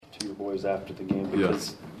to your boys after the game?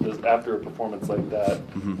 Because after a performance like that,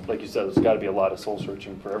 like you said, there's got to be a lot of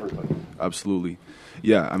soul-searching for everybody. Absolutely.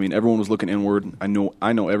 Yeah, I mean, everyone was looking inward. I know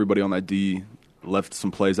everybody on that D left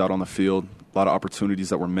some plays out on the field, a lot of opportunities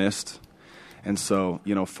that were missed. And so,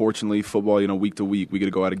 fortunately, football, week to week, we get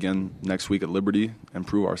to go out again next week at Liberty and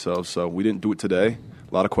prove ourselves. So we didn't do it today.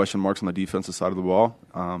 A lot of question marks on the defensive side of the ball.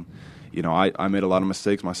 I made a lot of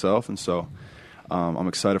mistakes myself, and so I'm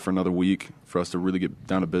excited for another week for us to really get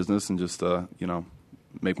down to business and just,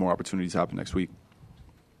 make more opportunities happen next week.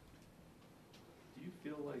 Do you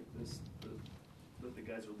feel like that the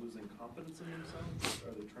guys are losing confidence in themselves?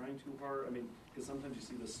 Are they trying too hard? I mean, because sometimes you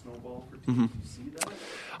see the snowball for teams. Do you see that?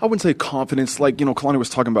 I wouldn't say confidence. Like, Kalani was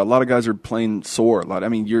talking about, a lot of guys are playing sore.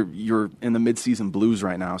 You're in the midseason blues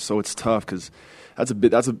right now, so it's tough because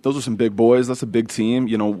those are some big boys. That's a big team,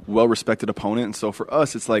 well-respected opponent. And so for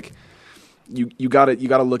us, it's like you got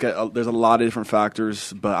to look at there's a lot of different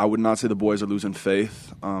factors, but I would not say the boys are losing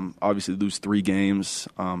faith. Obviously, lose 3 games.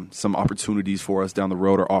 Some opportunities for us down the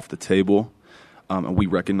road are off the table, and we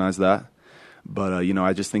recognize that. But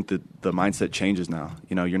I just think that the mindset changes now.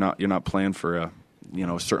 You're not playing for a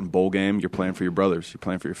certain bowl game. You're playing for your brothers. You're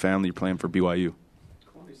playing for your family. You're playing for BYU.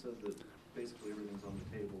 Kalani said that basically everything's on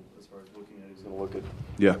the table as far as looking at. He's going to look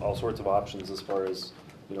at all sorts of options as far as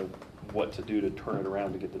what to do to turn it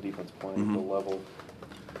around to get the defense playing at the level.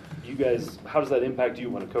 You guys, how does that impact you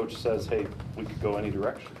when a coach says, "Hey, we could go any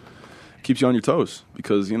direction"? It keeps you on your toes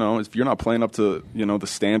because if you're not playing up to the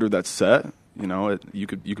standard that's set. You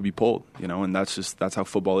could be pulled, and that's how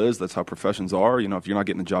football is. That's how professions are. If you're not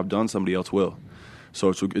getting the job done, somebody else will. So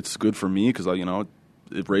it's good for me because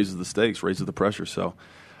it raises the stakes, raises the pressure. So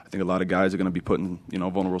I think a lot of guys are going to be put in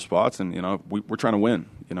vulnerable spots, and we're trying to win.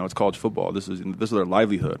 It's college football. This is their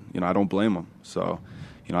livelihood. I don't blame them. So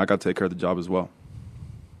I got to take care of the job as well.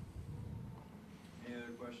 Any other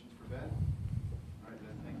questions for Ben? All right,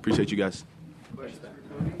 Ben. Thank you. Appreciate you guys. Questions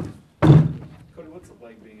for Cody, what's it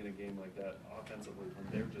like being in a game like that offensively when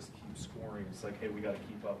they just keep scoring? It's like, hey, we got to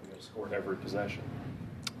keep up. We got to score every possession.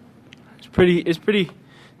 It's pretty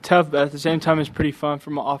tough, but at the same time, it's pretty fun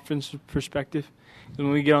from an offensive perspective.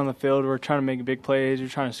 When we get on the field, we're trying to make big plays. We're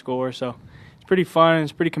trying to score. So it's pretty fun.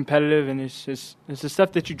 It's pretty competitive, and it's the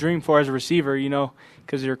stuff that you dream for as a receiver,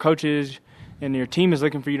 because your coaches and your team is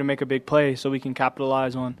looking for you to make a big play so we can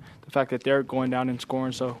capitalize on the fact that they're going down and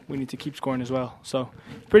scoring, so we need to keep scoring as well. So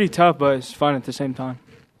it's pretty tough, but it's fun at the same time.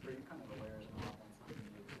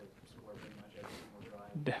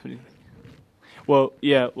 Definitely. Well,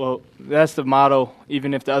 that's the motto,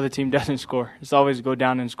 even if the other team doesn't score. It's always go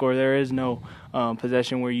down and score. There is no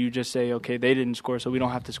possession where you just say, okay, they didn't score, so we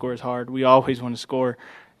don't have to score as hard. We always want to score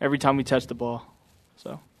every time we touch the ball.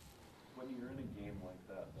 So. When you're in a game like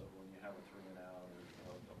that, though, when you have a 3-and-out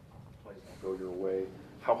or the plays don't go your way,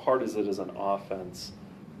 how hard is it as an offense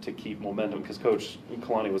to keep momentum? Because Coach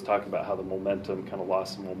Kalani was talking about how the momentum kind of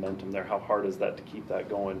lost some momentum there. How hard is that to keep that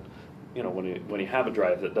going, when you have a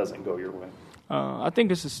drive that doesn't go your way? I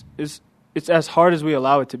think it's as hard as we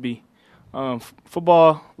allow it to be.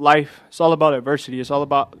 Football, life, it's all about adversity. It's all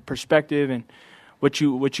about perspective and what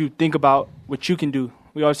you think about, what you can do.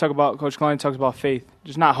 We always talk about, Coach Kalani talks about faith,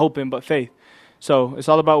 just not hoping, but faith. So it's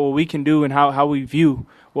all about what we can do and how we view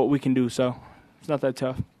what we can do. So it's not that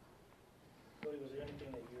tough. Cody, was there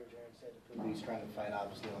anything that you or Jaron said to prove he's trying to fight,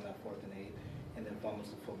 obviously, on that 4th and 8, and then fumbles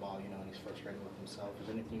the football, and he's frustrated with himself? Was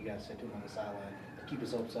there anything you guys said to him on the sideline to keep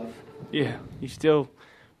his hopes up? Yeah, he's still,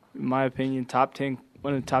 in my opinion,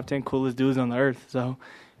 one of the top 10 coolest dudes on the earth. So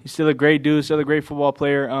he's still a great dude, still a great football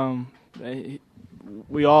player.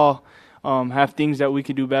 We all have things that we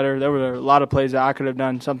could do better. There were a lot of plays that I could have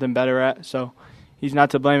done something better at. So he's not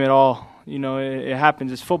to blame at all. It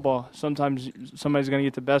happens. It's football. Sometimes somebody's going to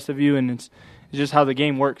get the best of you, and it's just how the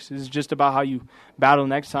game works. It's just about how you battle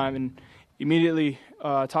next time. And immediately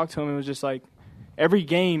talked to him, and it was just like every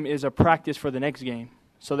game is a practice for the next game.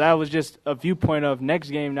 So that was just a viewpoint of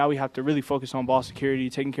next game. Now we have to really focus on ball security,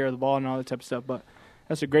 taking care of the ball, and all that type of stuff. But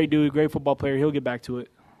that's a great dude, great football player. He'll get back to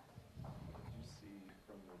it. What did you see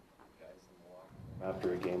from the guys in the locker room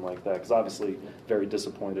after a game like that? Because obviously very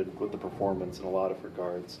disappointed with the performance in a lot of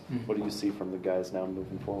regards. Mm-hmm. What do you see from the guys now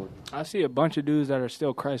moving forward? I see a bunch of dudes that are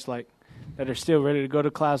still Christ-like, that are still ready to go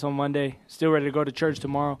to class on Monday, still ready to go to church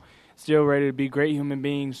tomorrow, still ready to be great human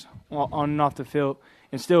beings on and off the field.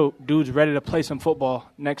 And still, dudes ready to play some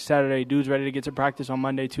football next Saturday. Dudes ready to get to practice on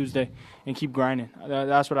Monday, Tuesday, and keep grinding.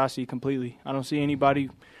 That's what I see completely. I don't see anybody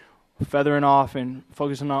feathering off and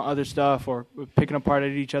focusing on other stuff or picking apart at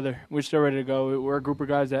each other. We're still ready to go. We're a group of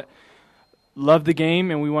guys that love the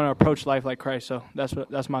game, and we want to approach life like Christ. So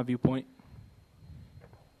that's my viewpoint.